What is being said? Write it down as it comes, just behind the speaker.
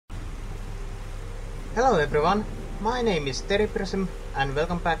Hello everyone, my name is Terry Prism and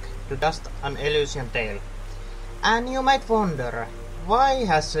welcome back to Dust an Elysian Tail. And you might wonder, why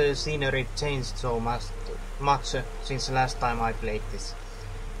has the scenery changed so much since last time I played this?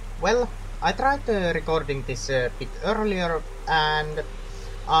 Well, I tried recording this a bit earlier and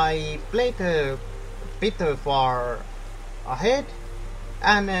I played a bit far ahead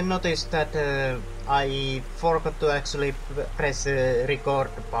and noticed that I forgot to actually press the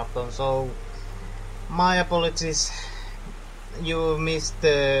record button, so my apologies, you missed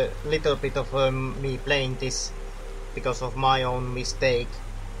a little bit of me playing this because of my own mistake.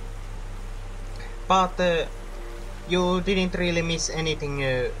 But you didn't really miss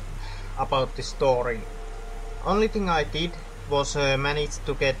anything about the story. Only thing I did was manage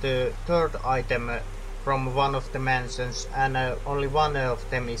to get the third item from one of the mansions, and only one of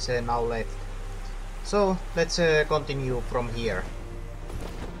them is now left. So let's continue from here.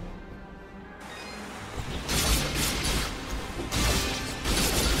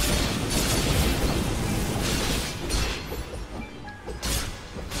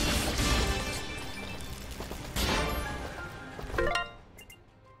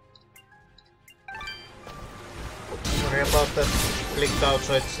 Sorry about that, clicked out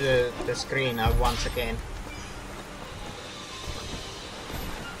so it's the screen once again.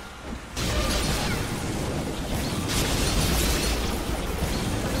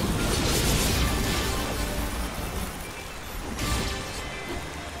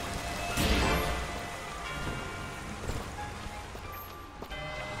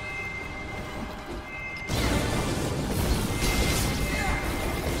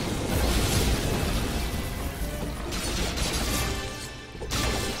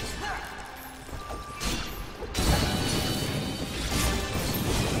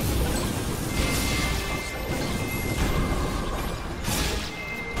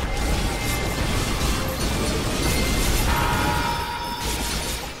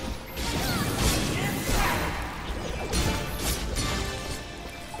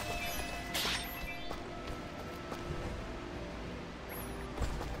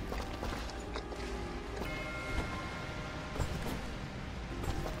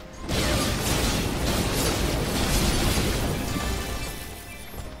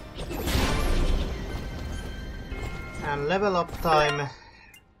 And level up time.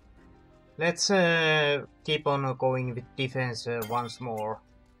 Let's keep on going with defense once more.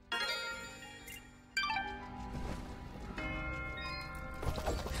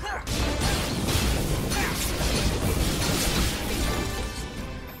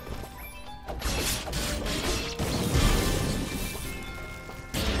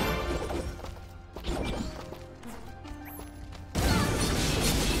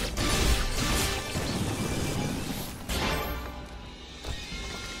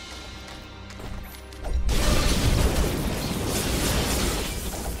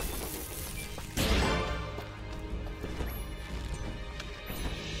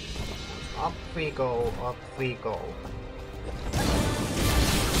 Up we go, up we go.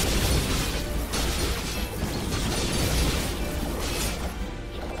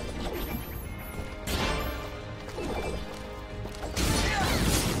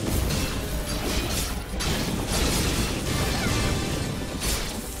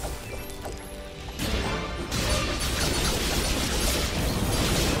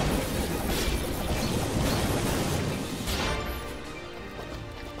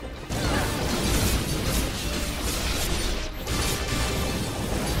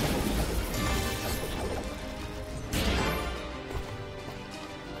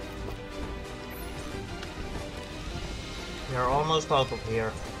 We are almost out of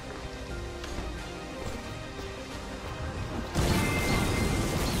here.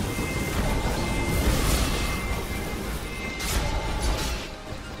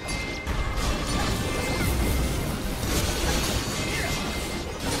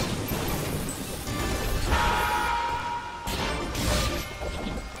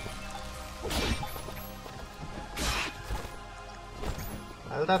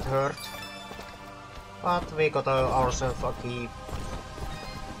 Well, that hurt. But we got ourselves a key.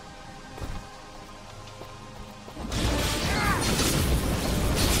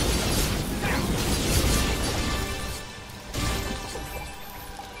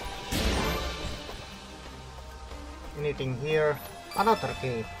 Anything here? Another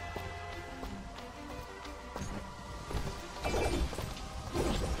key.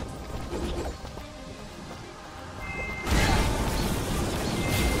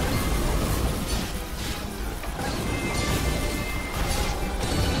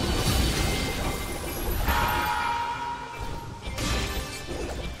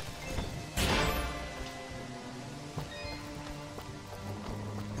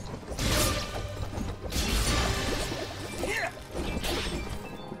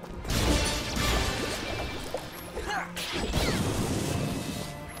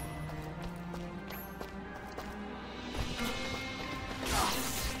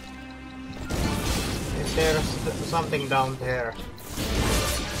 something down there.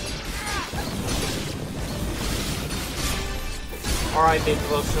 Alright, it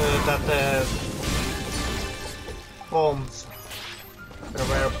was that bombs. There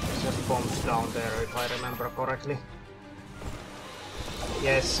were just bombs down there, if I remember correctly.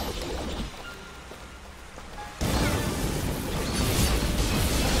 Yes.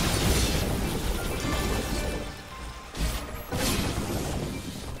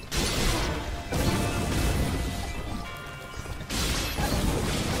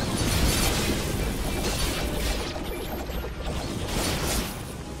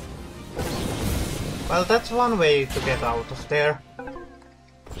 Well, that's one way to get out of there.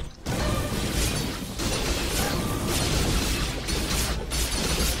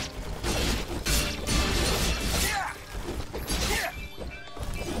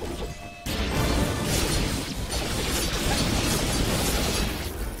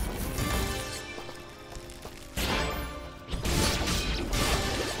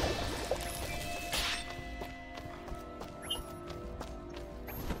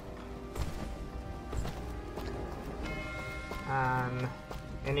 And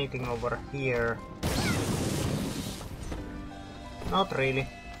anything over here? Not really.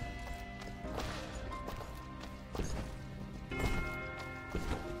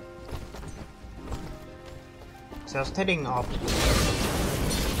 Just heading up.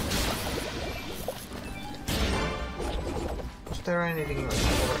 Was there anything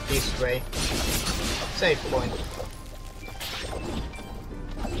over this way? Save point.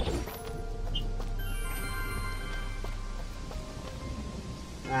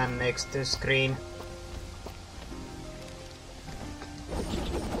 And next screen.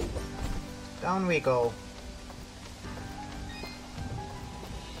 Down we go.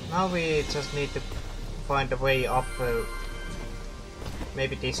 Now we just need to find a way up.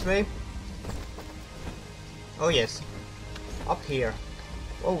 Maybe this way? Oh yes. Up here.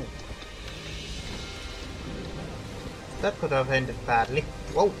 Oh. That could have ended badly.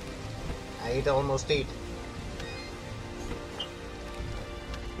 Whoa. It almost did.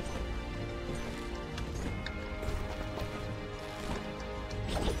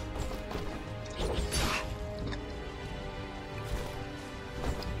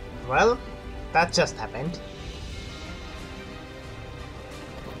 Well, that just happened.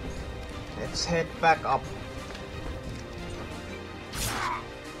 Let's head back up.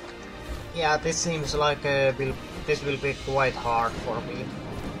 Yeah, this seems like this will be quite hard for me.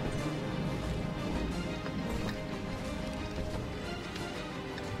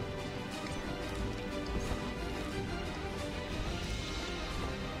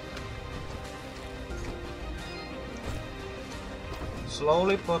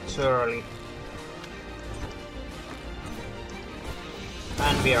 Slowly but surely.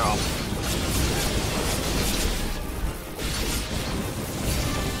 And we are up.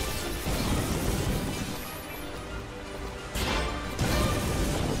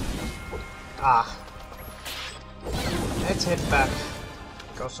 Ah. Let's head back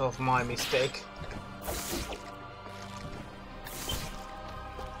because of my mistake.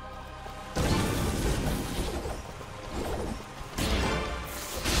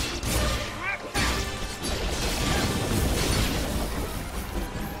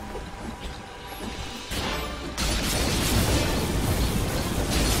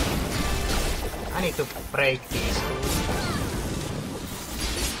 I need to break these two.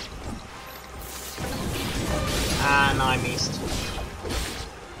 And I missed.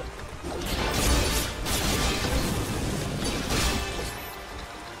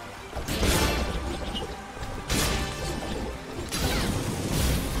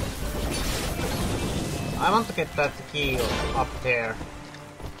 I want to get that key up there.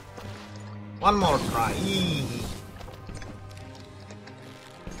 One more try. Eee.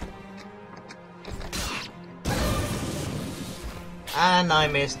 And I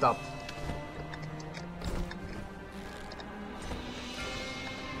messed up.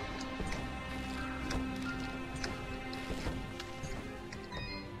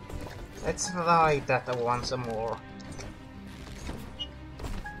 Let's try that once more.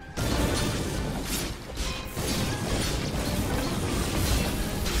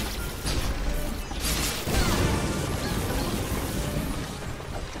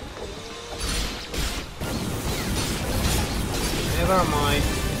 Never mind.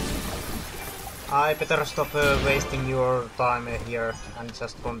 I better stop wasting your time here and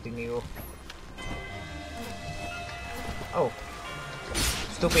just continue. Oh.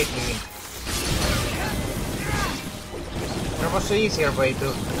 Stupid me. There was an easier way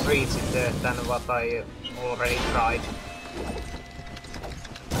to reach it than what I already tried.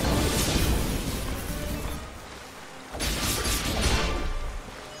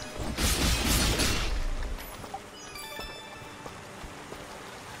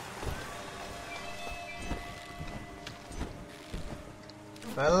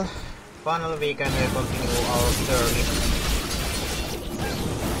 Well, finally we can continue our journey.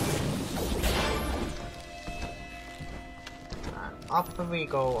 And up we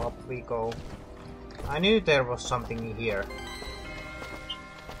go, up we go. I knew there was something here.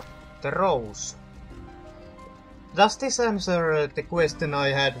 The rose. Does this answer the question I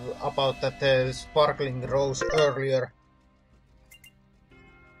had about that sparkling rose earlier?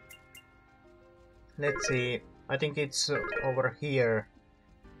 Let's see. I think it's over here.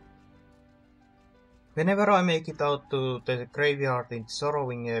 Whenever I make it out to the graveyard in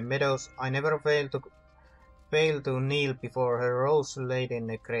sorrowing meadows, I never fail to kneel before her rose laid in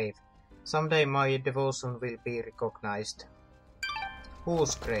a grave. Someday my devotion will be recognized.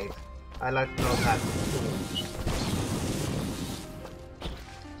 Whose grave? I like to know that too.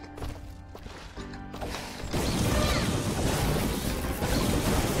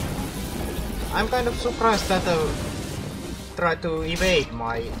 I'm kind of surprised that tried to evade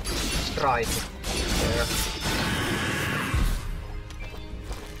my strike there.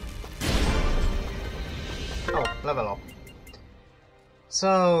 Oh, level up.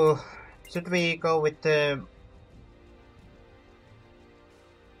 So, should we go with the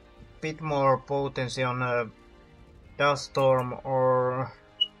bit more potency on Dust Storm, or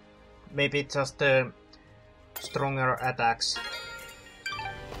maybe just stronger attacks?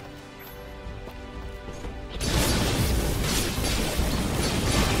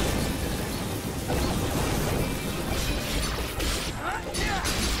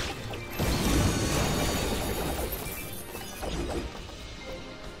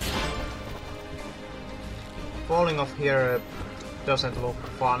 Falling off here doesn't look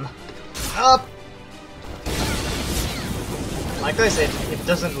fun. Up! Like I said, it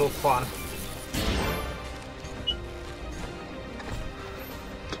doesn't look fun.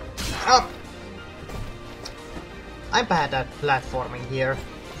 Up! I'm bad at platforming here.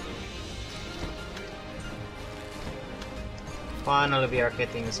 Finally we are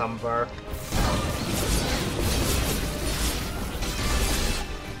getting somewhere.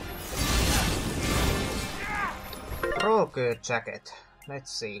 Rogue jacket.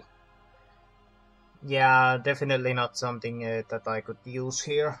 Let's see. Yeah, definitely not something that I could use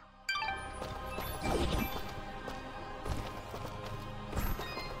here.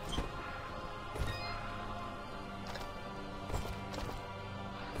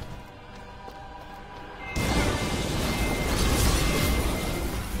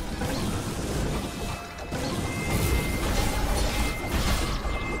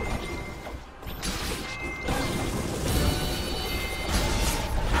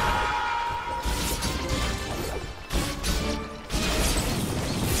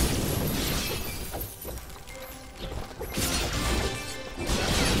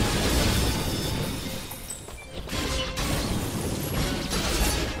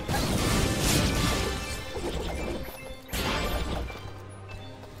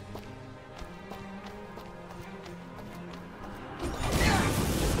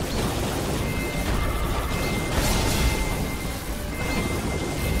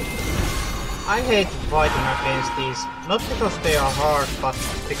 I hate fighting against these, not because they are hard, but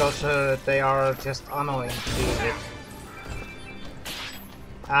because they are just annoying to deal with.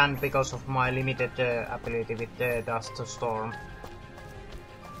 And because of my limited ability with the Dust Storm.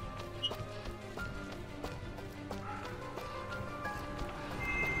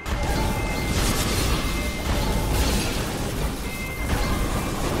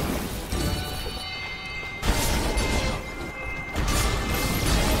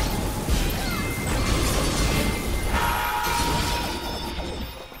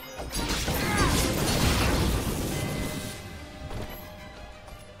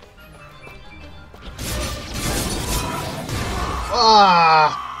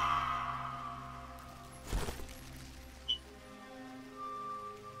 Ah!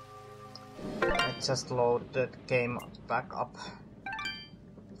 Let's just load the game back up.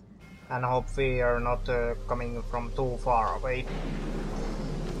 And hope we are not coming from too far away.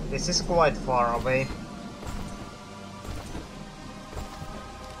 This is quite far away.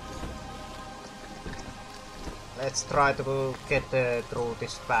 Let's try to get through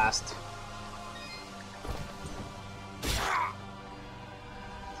this fast.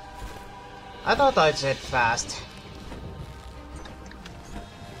 I thought I said fast.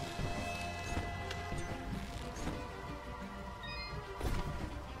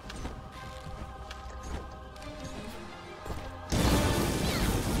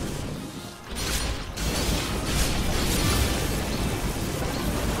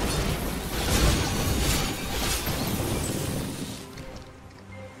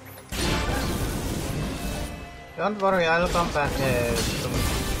 Don't worry, I'll come back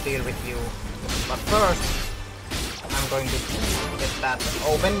soon. deal with you. But first, I'm going to get that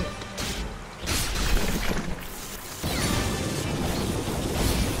open.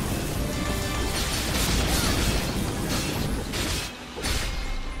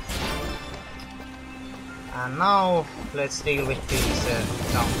 And now, let's deal with these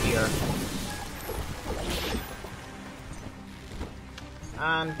down here.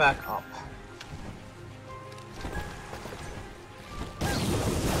 And back up.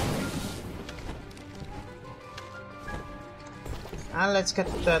 And let's get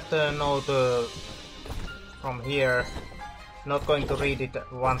that note from here. Not going to read it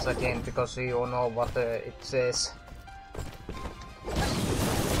once again because you know what it says.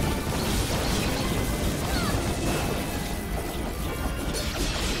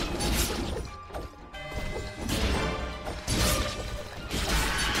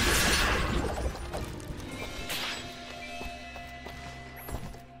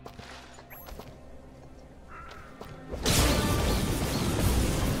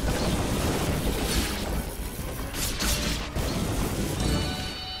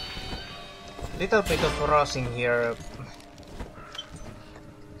 Little bit of rushing here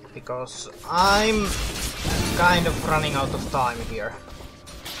because I'm kind of running out of time here.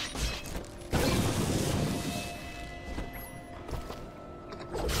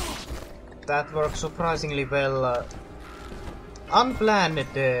 That works surprisingly well. Unplanned,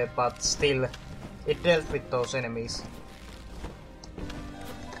 but still, it dealt with those enemies.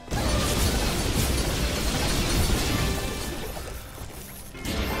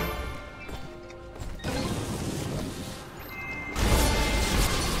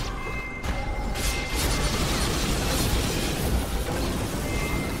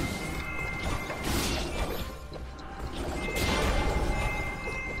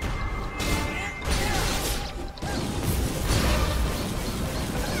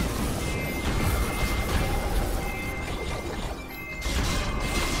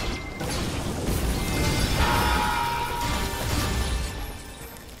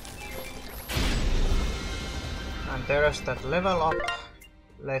 There's that level up.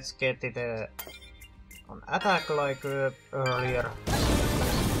 Let's get it on attack like earlier.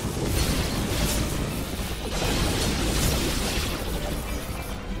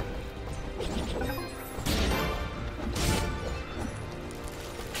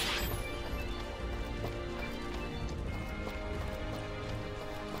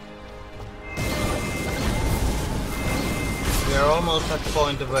 We are almost at the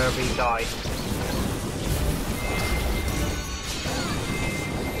point where we die.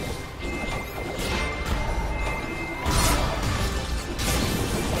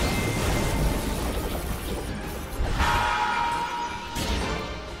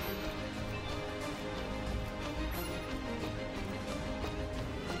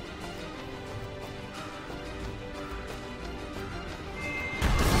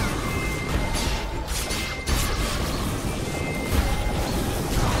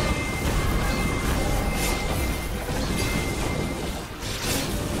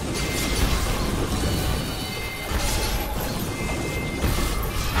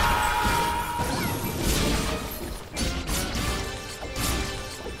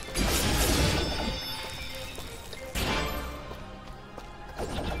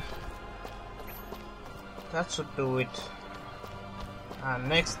 That should do it. And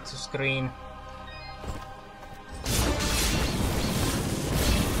next screen.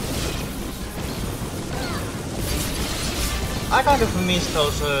 I kind of missed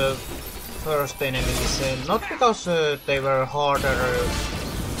those first enemies, not because they were harder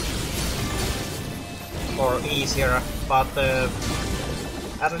or easier, but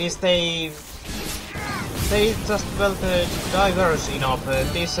at least they just felt diverse enough.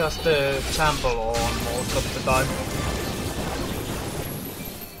 This just sample on most of the time.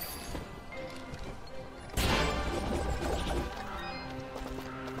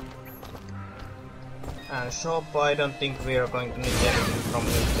 And shop, I don't think we are going to need anything from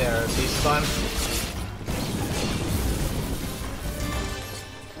there this time.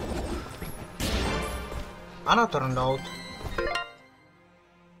 Another note.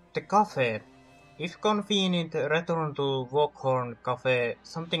 The cafe. If convenient, return to Woghorn Cafe.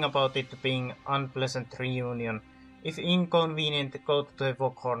 Something about it being unpleasant reunion. If inconvenient, go to the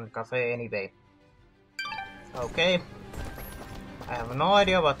Woghorn Cafe anyway. Okay. I have no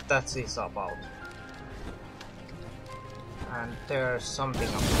idea what that is about. And there's something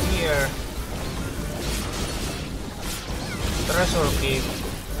up here. Treasure key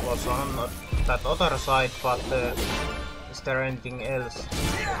was on that other side, but is there anything else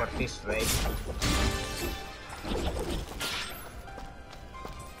over this way?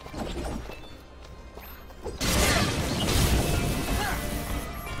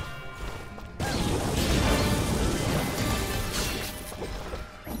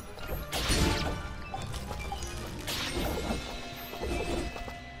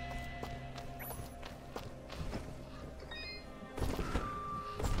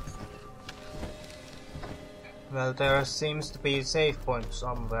 Well, there seems to be a save point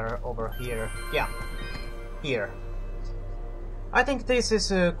somewhere over here. Yeah, here. I think this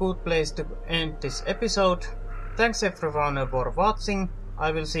is a good place to end this episode. Thanks everyone for watching.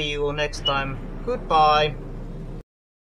 I will see you next time. Goodbye.